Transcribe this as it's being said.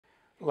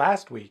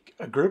Last week,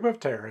 a group of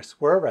terrorists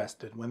were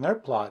arrested when their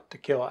plot to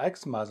kill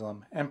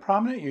ex-Muslim and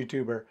prominent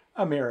YouTuber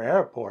Amir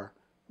Arabpour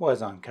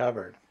was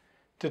uncovered.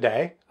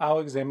 Today, I'll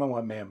examine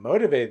what may have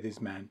motivated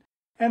these men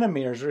and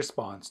Amir's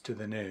response to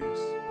the news.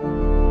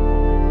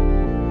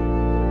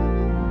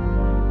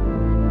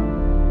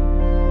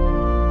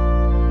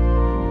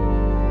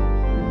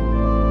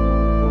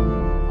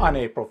 On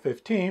April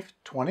 15,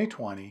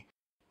 2020,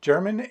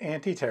 German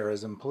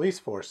anti-terrorism police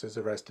forces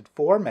arrested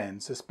 4 men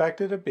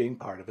suspected of being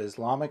part of an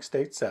Islamic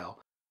State cell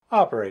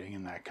operating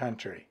in that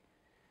country.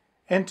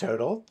 In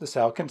total, the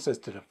cell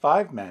consisted of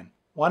 5 men,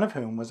 one of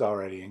whom was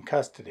already in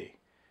custody.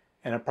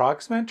 An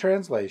approximate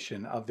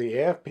translation of the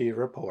AFP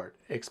report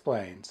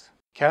explains,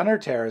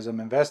 counterterrorism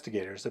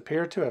investigators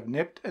appear to have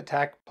nipped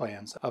attack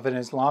plans of an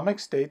Islamic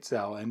State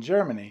cell in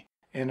Germany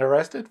and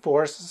arrested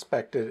 4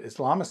 suspected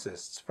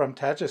Islamicists from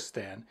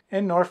Tajikistan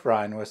in North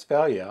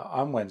Rhine-Westphalia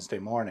on Wednesday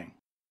morning.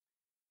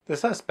 The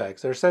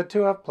suspects are said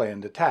to have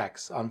planned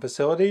attacks on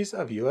facilities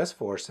of U.S.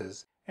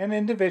 forces and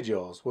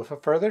individuals, with a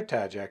further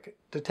Tajik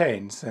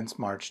detained since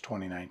March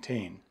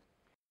 2019.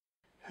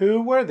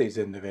 Who were these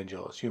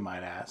individuals, you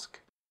might ask?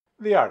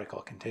 The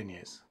article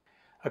continues.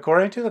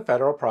 According to the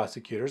Federal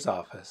Prosecutor's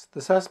Office,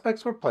 the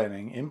suspects were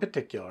planning, in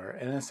particular,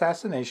 an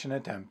assassination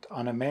attempt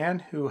on a man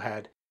who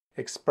had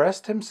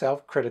expressed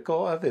himself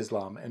critical of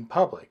Islam in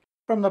public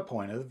from the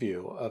point of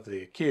view of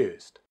the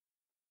accused.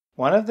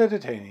 One of the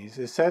detainees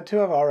is said to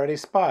have already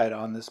spied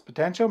on this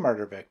potential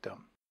murder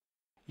victim.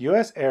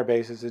 U.S. air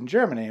bases in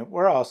Germany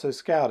were also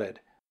scouted.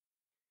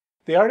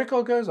 The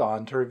article goes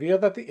on to reveal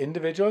that the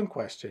individual in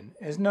question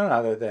is none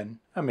other than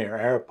Amir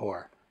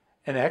Arabpour,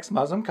 an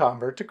ex-Muslim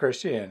convert to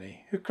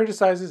Christianity who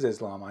criticizes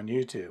Islam on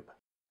YouTube.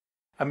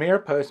 Amir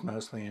posts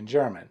mostly in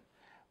German,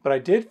 but I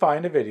did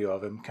find a video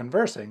of him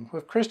conversing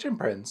with Christian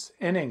Prince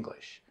in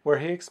English, where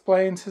he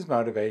explains his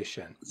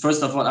motivation.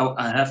 First of all,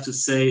 I have to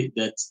say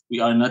that we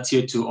are not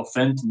here to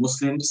offend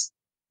Muslims.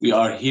 We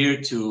are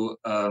here to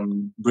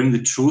bring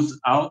the truth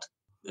out,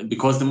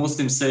 because the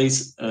Muslim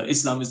says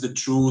Islam is the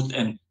truth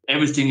and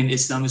everything in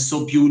Islam is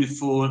so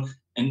beautiful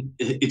and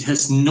it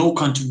has no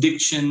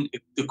contradiction.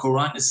 The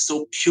Quran is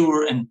so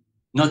pure and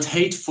not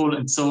hateful,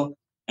 and so.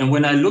 And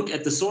when I look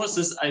at the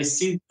sources, I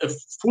see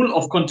full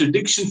of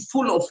contradiction,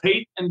 full of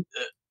hate, and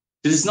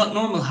this is not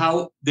normal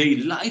how they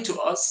lie to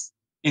us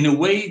in a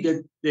way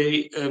that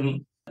they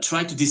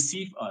try to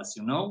deceive us,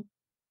 you know?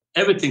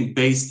 Everything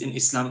based in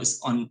Islam is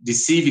on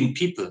deceiving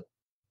people.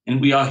 And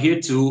we are here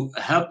to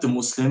help the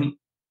Muslim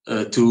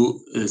to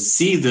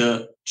see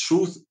the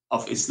truth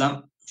of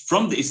Islam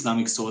from the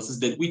Islamic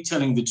sources, that we're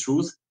telling the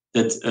truth,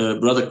 that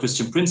Brother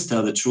Christian Prince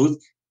tell the truth.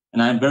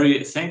 And I'm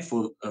very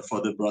thankful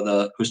for the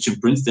Brother Christian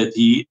Prince that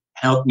he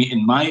helped me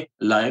in my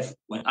life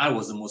when I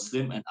was a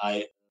Muslim, and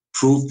I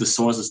proved the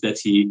sources that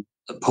he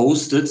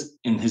posted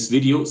in his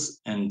videos,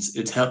 and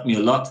it helped me a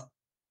lot.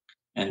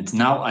 And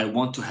now I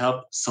want to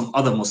help some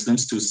other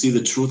Muslims to see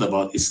the truth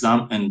about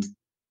Islam. And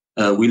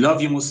we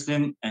love you,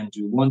 Muslim, and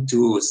we want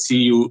to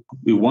see you.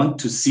 We want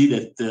to see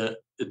that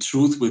the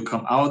truth will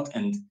come out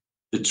and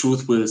the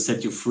truth will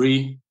set you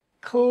free.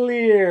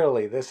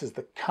 Clearly, this is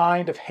the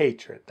kind of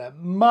hatred that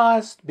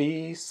must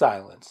be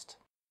silenced,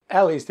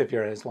 at least if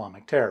you're an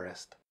Islamic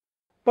terrorist.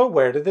 But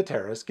where did the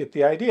terrorists get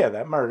the idea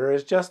that murder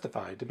is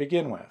justified to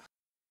begin with?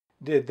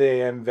 Did they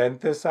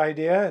invent this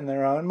idea in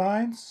their own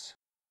minds?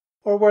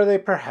 Or were they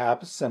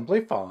perhaps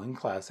simply following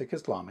classic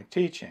Islamic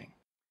teaching?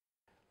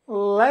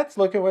 Let's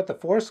look at what the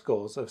 4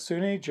 schools of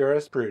Sunni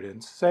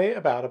jurisprudence say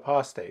about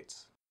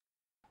apostates.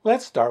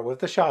 Let's start with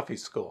the Shafi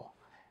school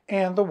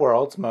and the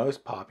world's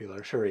most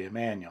popular Sharia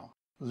manual.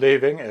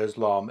 Leaving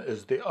Islam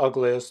is the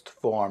ugliest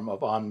form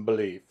of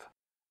unbelief,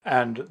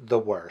 and the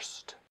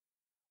worst.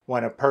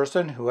 When a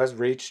person who has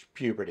reached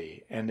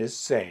puberty and is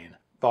sane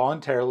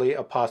voluntarily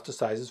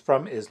apostatizes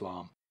from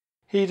Islam,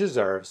 he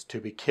deserves to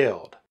be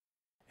killed.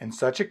 In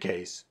such a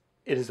case,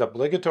 it is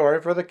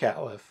obligatory for the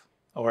caliph,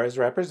 or his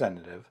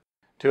representative,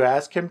 to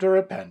ask him to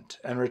repent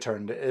and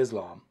return to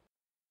Islam.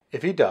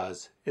 If he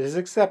does, it is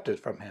accepted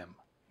from him,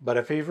 but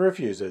if he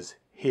refuses,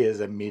 he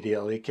is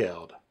immediately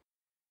killed.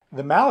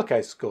 The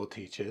Malikite school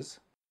teaches,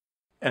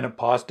 an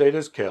apostate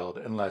is killed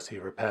unless he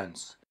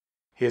repents.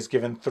 He is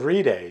given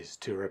 3 days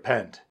to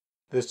repent.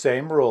 The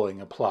same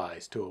ruling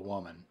applies to a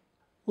woman.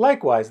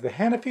 Likewise, the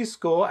Hanafi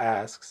school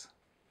asks,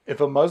 if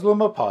a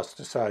Muslim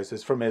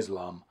apostatizes from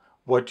Islam,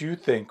 what do you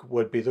think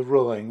would be the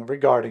ruling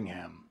regarding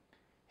him?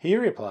 He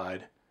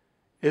replied,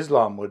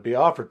 Islam would be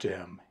offered to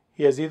him.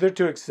 He has either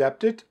to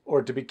accept it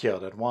or to be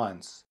killed at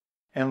once,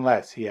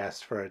 unless he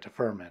asks for a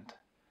deferment.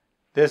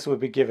 This would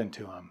be given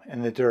to him,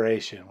 and the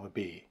duration would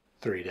be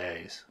 3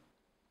 days.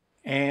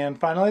 And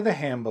finally, the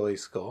Hanbali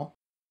school.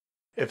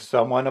 If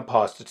someone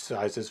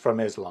apostatizes from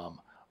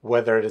Islam,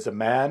 whether it is a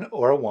man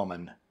or a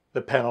woman,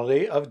 the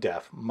penalty of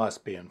death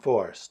must be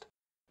enforced,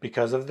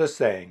 because of the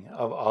saying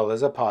of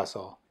Allah's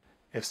apostle,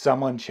 if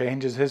someone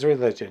changes his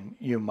religion,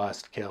 you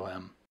must kill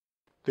him.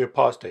 The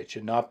apostate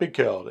should not be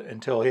killed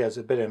until he has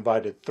been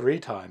invited 3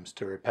 times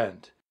to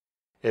repent.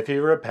 If he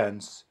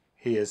repents,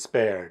 he is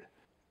spared,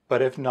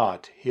 but if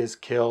not, he is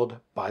killed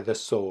by the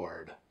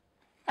sword.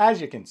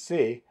 As you can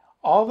see,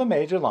 all the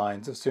major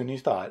lines of Sunni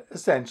thought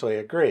essentially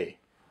agree,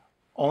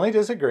 only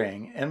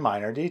disagreeing in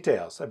minor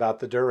details about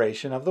the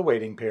duration of the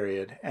waiting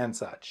period and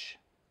such.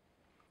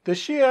 The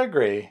Shia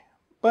agree,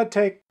 but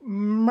take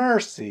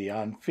mercy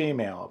on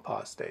female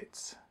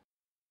apostates.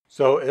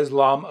 So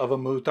Islam of a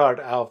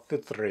Murtad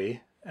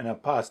al-Fitri, an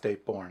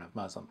apostate born of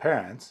Muslim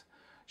parents,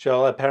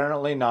 shall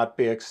apparently not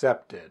be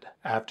accepted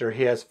after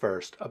he has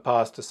first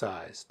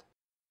apostatized,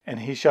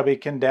 and he shall be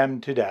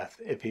condemned to death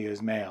if he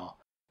is male.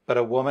 But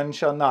a woman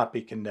shall not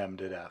be condemned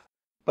to death,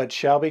 but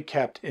shall be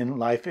kept in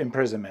life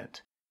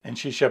imprisonment, and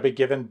she shall be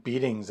given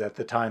beatings at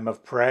the time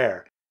of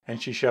prayer,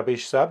 and she shall be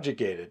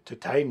subjugated to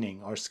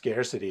tightening or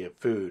scarcity of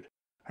food.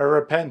 Her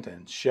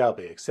repentance shall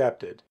be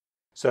accepted.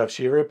 So if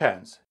she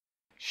repents,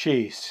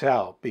 she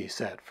shall be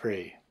set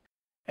free.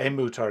 A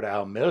Murtad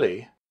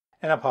al-Milli,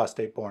 an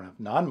apostate born of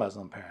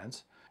non-Muslim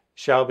parents,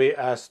 shall be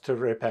asked to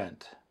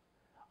repent.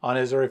 On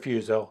his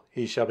refusal,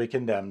 he shall be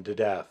condemned to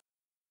death.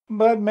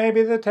 But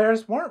maybe the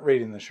terrorists weren't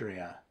reading the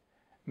Sharia.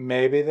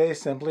 Maybe they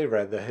simply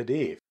read the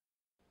Hadith.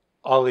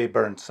 Ali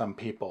burned some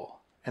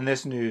people, and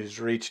this news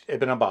reached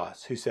Ibn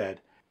Abbas, who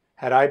said,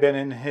 "Had I been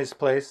in his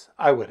place,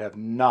 I would have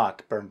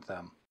not burnt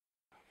them."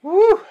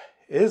 Whew!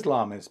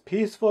 Islam is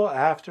peaceful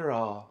after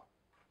all.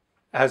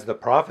 As the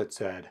Prophet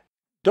said,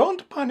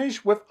 "Don't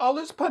punish with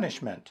Allah's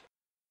punishment."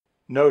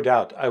 No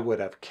doubt I would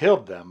have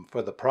killed them,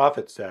 for the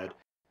Prophet said,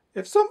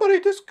 "If somebody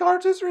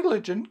discards his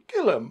religion,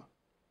 kill him."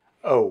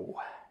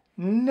 Oh,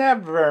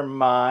 never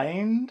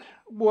mind.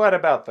 What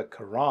about the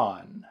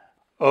Quran?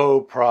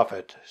 O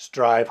Prophet,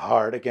 strive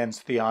hard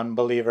against the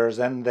unbelievers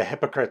and the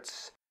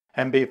hypocrites,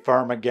 and be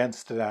firm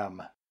against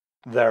them.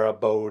 Their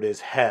abode is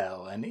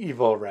hell, an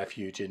evil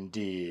refuge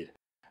indeed.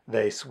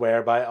 They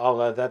swear by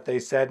Allah that they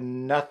said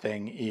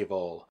nothing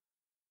evil.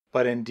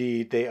 But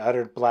indeed they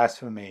uttered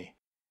blasphemy,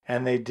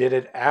 and they did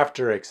it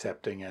after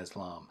accepting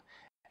Islam,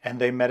 and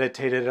they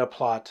meditated a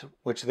plot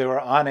which they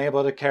were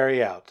unable to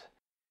carry out.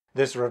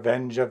 This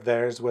revenge of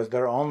theirs was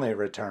their only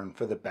return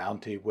for the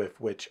bounty with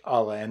which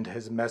Allah and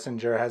His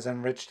Messenger has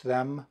enriched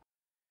them.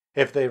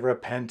 If they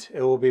repent,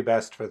 it will be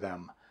best for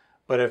them.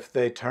 But if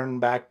they turn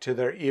back to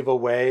their evil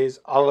ways,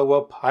 Allah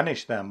will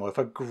punish them with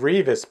a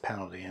grievous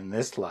penalty in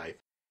this life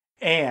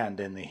and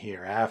in the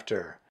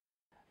hereafter.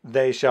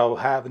 They shall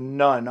have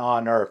none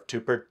on earth to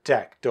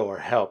protect or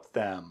help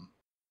them.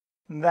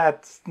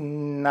 That's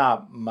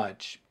not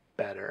much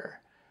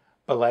better.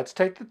 But let's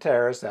take the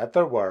terrorists at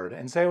their word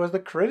and say it was the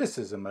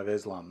criticism of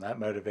Islam that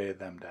motivated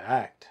them to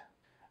act.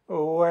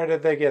 Where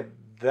did they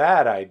get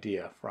that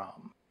idea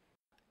from?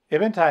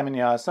 Ibn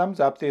Taymiyyah sums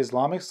up the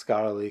Islamic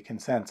scholarly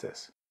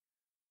consensus.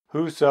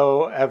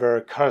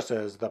 Whosoever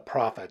curses the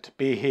Prophet,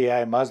 be he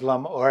a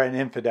Muslim or an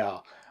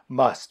infidel,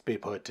 must be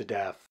put to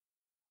death.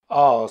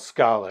 All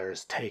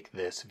scholars take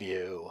this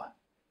view.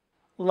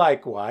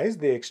 Likewise,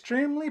 the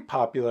extremely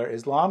popular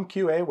Islam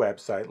QA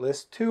website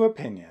lists two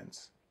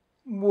opinions,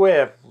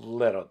 with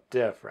little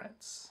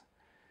difference.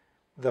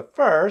 The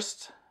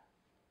first,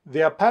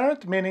 the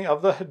apparent meaning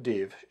of the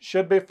hadith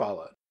should be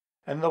followed,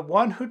 and the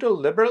one who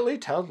deliberately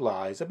tells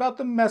lies about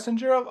the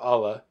Messenger of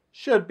Allah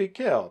should be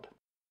killed.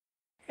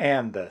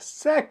 And the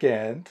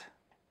second,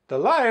 the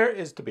liar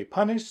is to be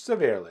punished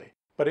severely,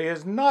 but he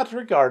is not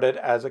regarded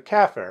as a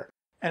kafir,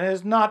 and it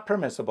is not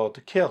permissible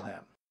to kill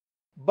him.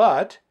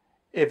 But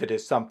if it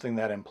is something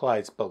that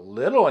implies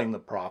belittling the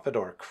Prophet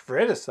or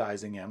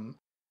criticizing him,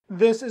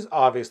 this is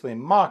obviously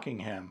mocking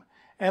him,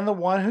 and the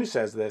one who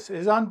says this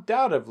is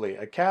undoubtedly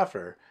a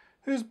kafir,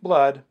 whose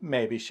blood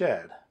may be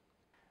shed.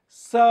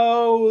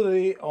 So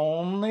the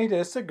only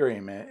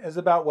disagreement is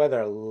about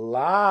whether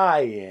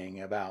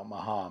lying about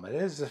Muhammad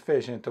is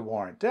sufficient to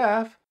warrant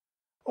death,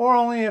 or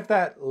only if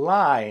that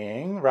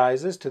lying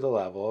rises to the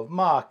level of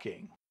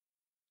mocking.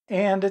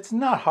 And it's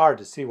not hard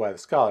to see why the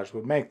scholars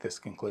would make this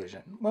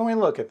conclusion when we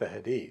look at the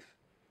hadith.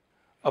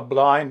 A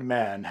blind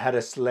man had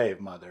a slave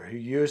mother who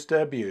used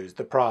to abuse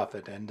the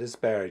Prophet and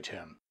disparage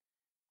him.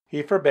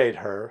 He forbade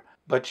her,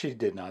 but she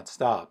did not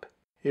stop.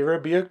 He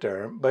rebuked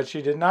her, but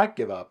she did not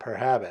give up her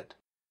habit.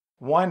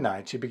 One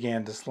night she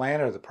began to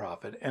slander the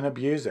Prophet and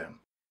abuse him.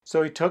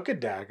 So he took a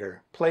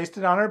dagger, placed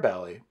it on her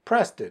belly,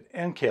 pressed it,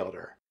 and killed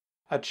her.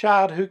 A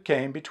child who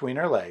came between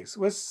her legs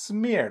was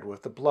smeared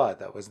with the blood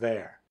that was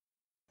there.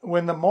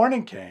 When the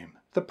morning came,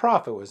 the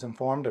Prophet was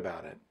informed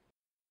about it.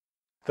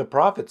 The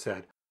Prophet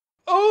said,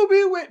 "O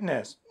be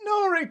witness,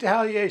 no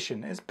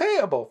retaliation is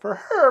payable for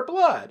her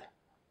blood."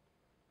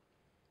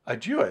 A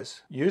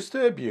Jewess used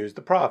to abuse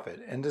the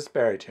Prophet and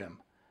disparage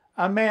him.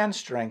 A man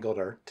strangled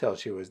her till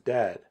she was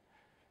dead.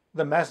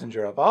 The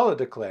Messenger of Allah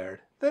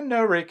declared that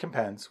no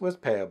recompense was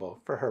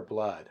payable for her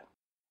blood.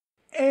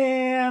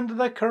 And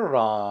the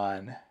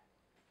Quran.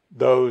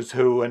 Those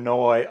who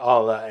annoy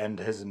Allah and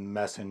His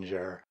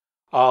Messenger,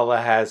 Allah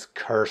has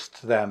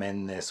cursed them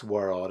in this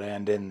world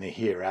and in the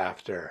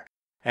hereafter,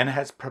 and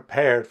has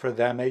prepared for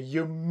them a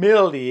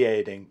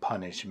humiliating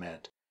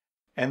punishment.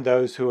 And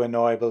those who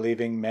annoy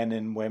believing men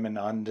and women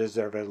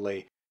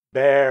undeservedly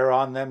bear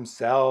on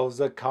themselves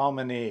a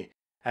calumny,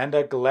 and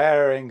a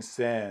glaring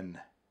sin.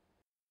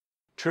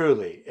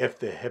 Truly, if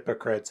the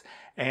hypocrites,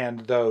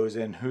 and those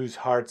in whose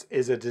hearts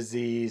is a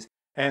disease,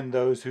 and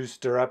those who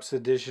stir up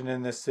sedition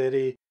in the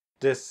city,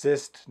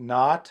 desist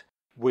not,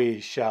 we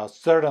shall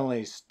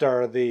certainly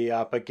stir thee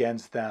up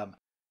against them.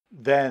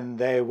 Then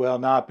they will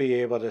not be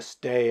able to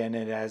stay in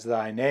it as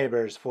thy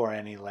neighbors for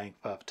any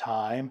length of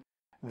time.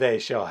 They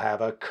shall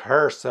have a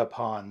curse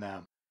upon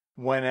them.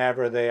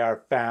 Whenever they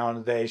are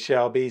found, they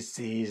shall be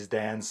seized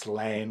and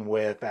slain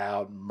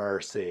without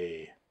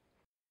mercy.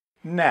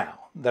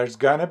 Now, there's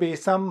gonna be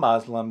some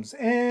Muslims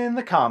in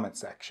the comment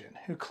section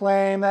who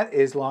claim that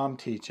Islam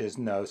teaches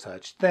no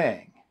such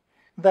thing,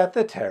 that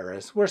the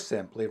terrorists were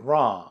simply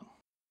wrong.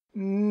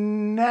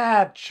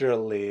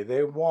 Naturally,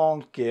 they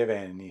won't give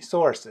any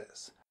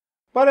sources,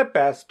 but at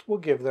best will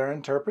give their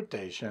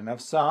interpretation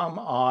of some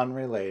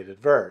unrelated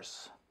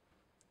verse.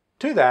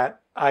 To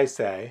that, I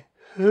say,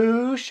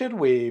 who should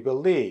we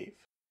believe?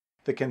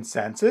 The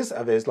consensus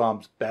of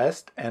Islam's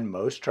best and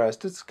most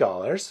trusted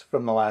scholars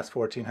from the last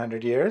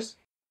 1400 years?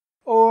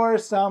 Or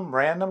some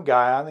random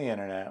guy on the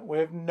internet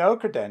with no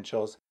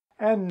credentials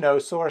and no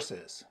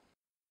sources?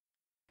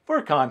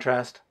 For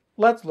contrast,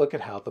 let's look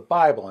at how the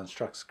Bible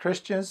instructs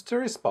Christians to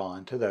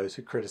respond to those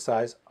who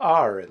criticize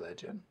our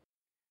religion.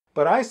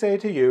 But I say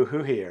to you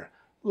who hear,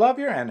 love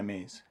your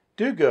enemies,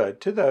 do good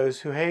to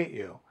those who hate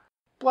you,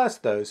 bless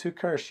those who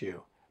curse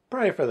you,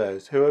 pray for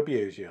those who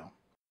abuse you.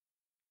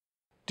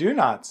 Do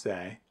not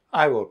say,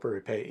 I will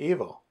repay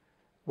evil.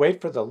 Wait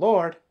for the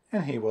Lord,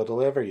 and he will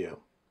deliver you.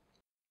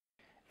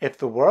 If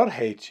the world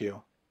hates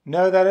you,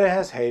 know that it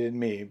has hated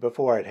me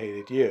before it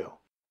hated you.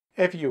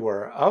 If you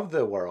were of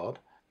the world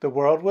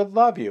would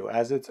love you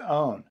as its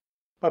own.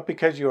 But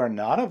because you are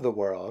not of the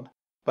world,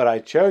 but I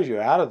chose you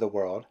out of the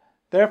world,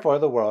 therefore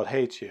the world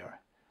hates you.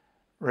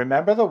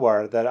 Remember the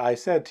word that I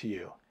said to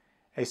you,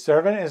 a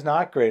servant is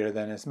not greater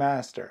than his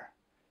master.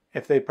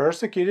 If they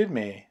persecuted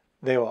me,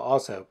 they will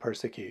also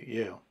persecute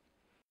you.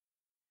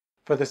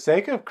 For the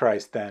sake of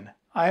Christ, then,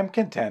 I am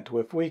content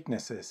with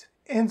weaknesses,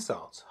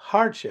 insults,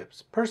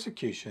 hardships,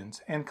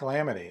 persecutions, and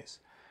calamities.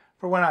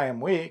 For when I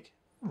am weak,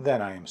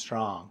 then I am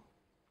strong.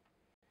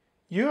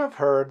 You have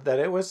heard that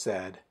it was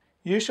said,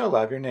 you shall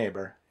love your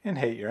neighbor and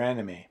hate your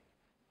enemy.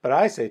 But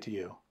I say to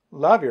you,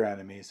 love your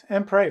enemies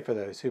and pray for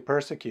those who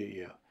persecute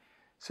you,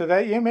 so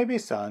that you may be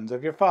sons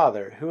of your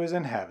Father who is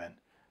in heaven.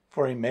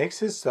 For he makes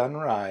his sun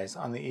rise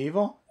on the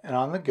evil and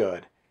on the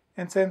good,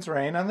 and sends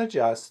rain on the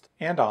just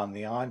and on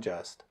the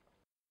unjust.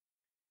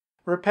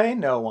 Repay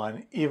no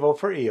one evil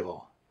for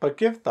evil, but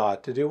give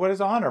thought to do what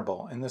is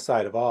honorable in the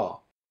sight of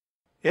all.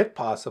 If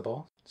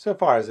possible, so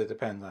far as it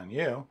depends on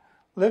you,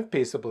 live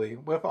peaceably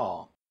with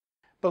all.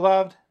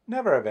 Beloved,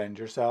 never avenge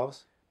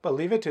yourselves, but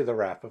leave it to the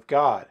wrath of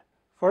God.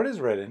 For it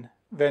is written,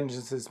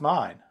 vengeance is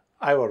mine,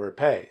 I will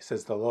repay,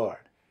 says the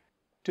Lord.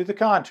 To the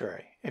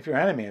contrary, if your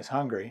enemy is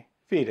hungry,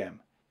 feed him.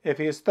 If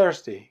he is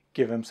thirsty,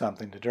 give him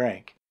something to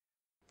drink.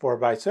 For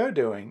by so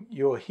doing,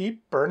 you will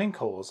heap burning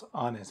coals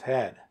on his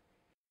head.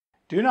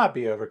 Do not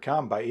be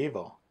overcome by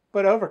evil,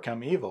 but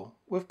overcome evil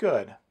with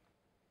good.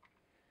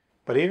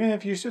 But even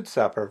if you should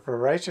suffer for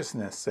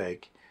righteousness'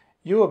 sake,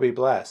 you will be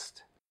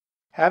blessed.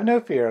 Have no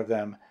fear of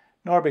them,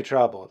 nor be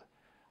troubled,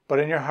 but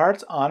in your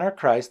hearts honor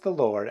Christ the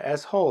Lord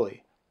as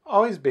holy,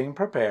 always being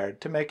prepared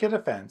to make a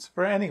defense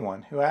for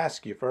anyone who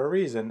asks you for a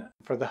reason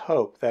for the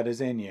hope that is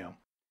in you.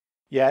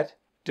 Yet,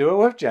 do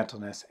it with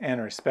gentleness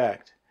and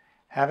respect,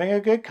 having a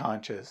good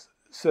conscience,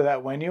 so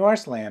that when you are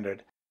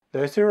slandered,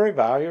 those who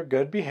revile your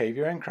good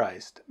behavior in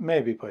Christ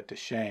may be put to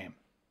shame.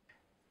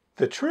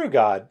 The true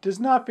God does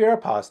not fear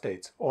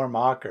apostates or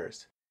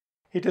mockers.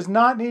 He does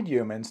not need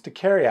humans to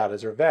carry out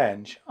his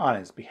revenge on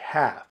his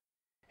behalf.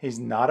 He's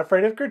not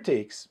afraid of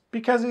critiques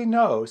because he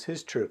knows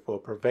his truth will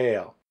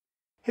prevail.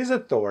 His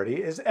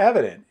authority is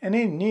evident and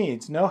he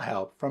needs no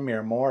help from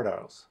mere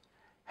mortals.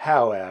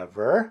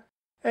 However,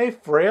 a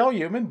frail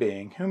human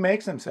being who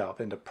makes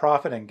himself into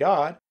prophet and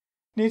God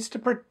needs to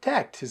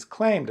protect his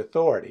claimed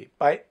authority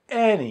by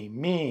any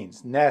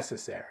means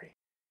necessary.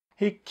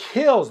 He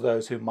kills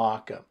those who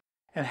mock him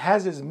and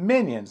has his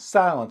minions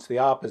silence the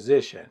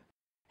opposition.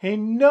 He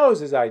knows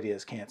his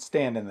ideas can't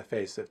stand in the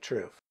face of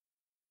truth.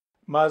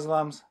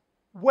 Muslims,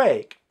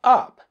 wake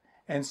up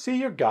and see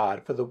your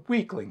God for the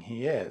weakling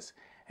he is,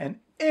 an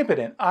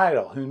impotent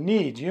idol who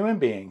needs human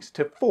beings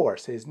to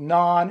force his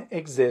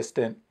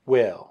non-existent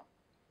will.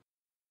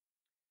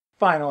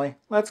 Finally,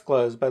 let's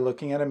close by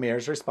looking at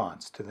Amir's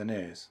response to the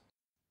news.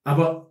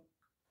 Aber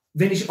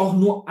wenn ich auch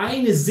nur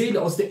eine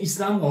Seele aus der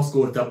Islam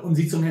rausgeholt habe und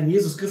sie zum Herrn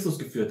Jesus Christus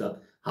geführt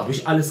habe, habe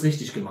ich alles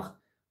richtig gemacht.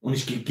 Und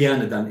ich gehe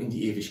gerne dann in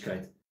die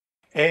Ewigkeit.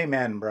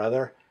 Amen,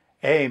 brother.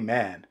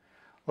 Amen.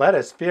 Let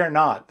us fear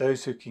not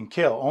those who can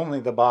kill only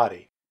the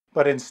body,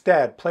 but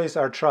instead place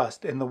our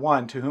trust in the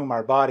one to whom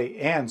our body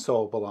and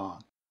soul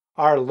belong,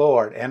 our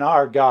Lord and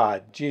our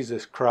God,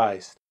 Jesus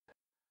Christ.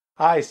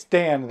 I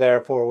stand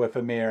therefore with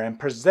Amir and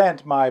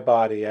present my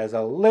body as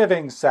a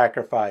living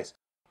sacrifice,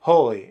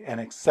 holy and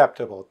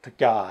acceptable to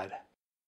God.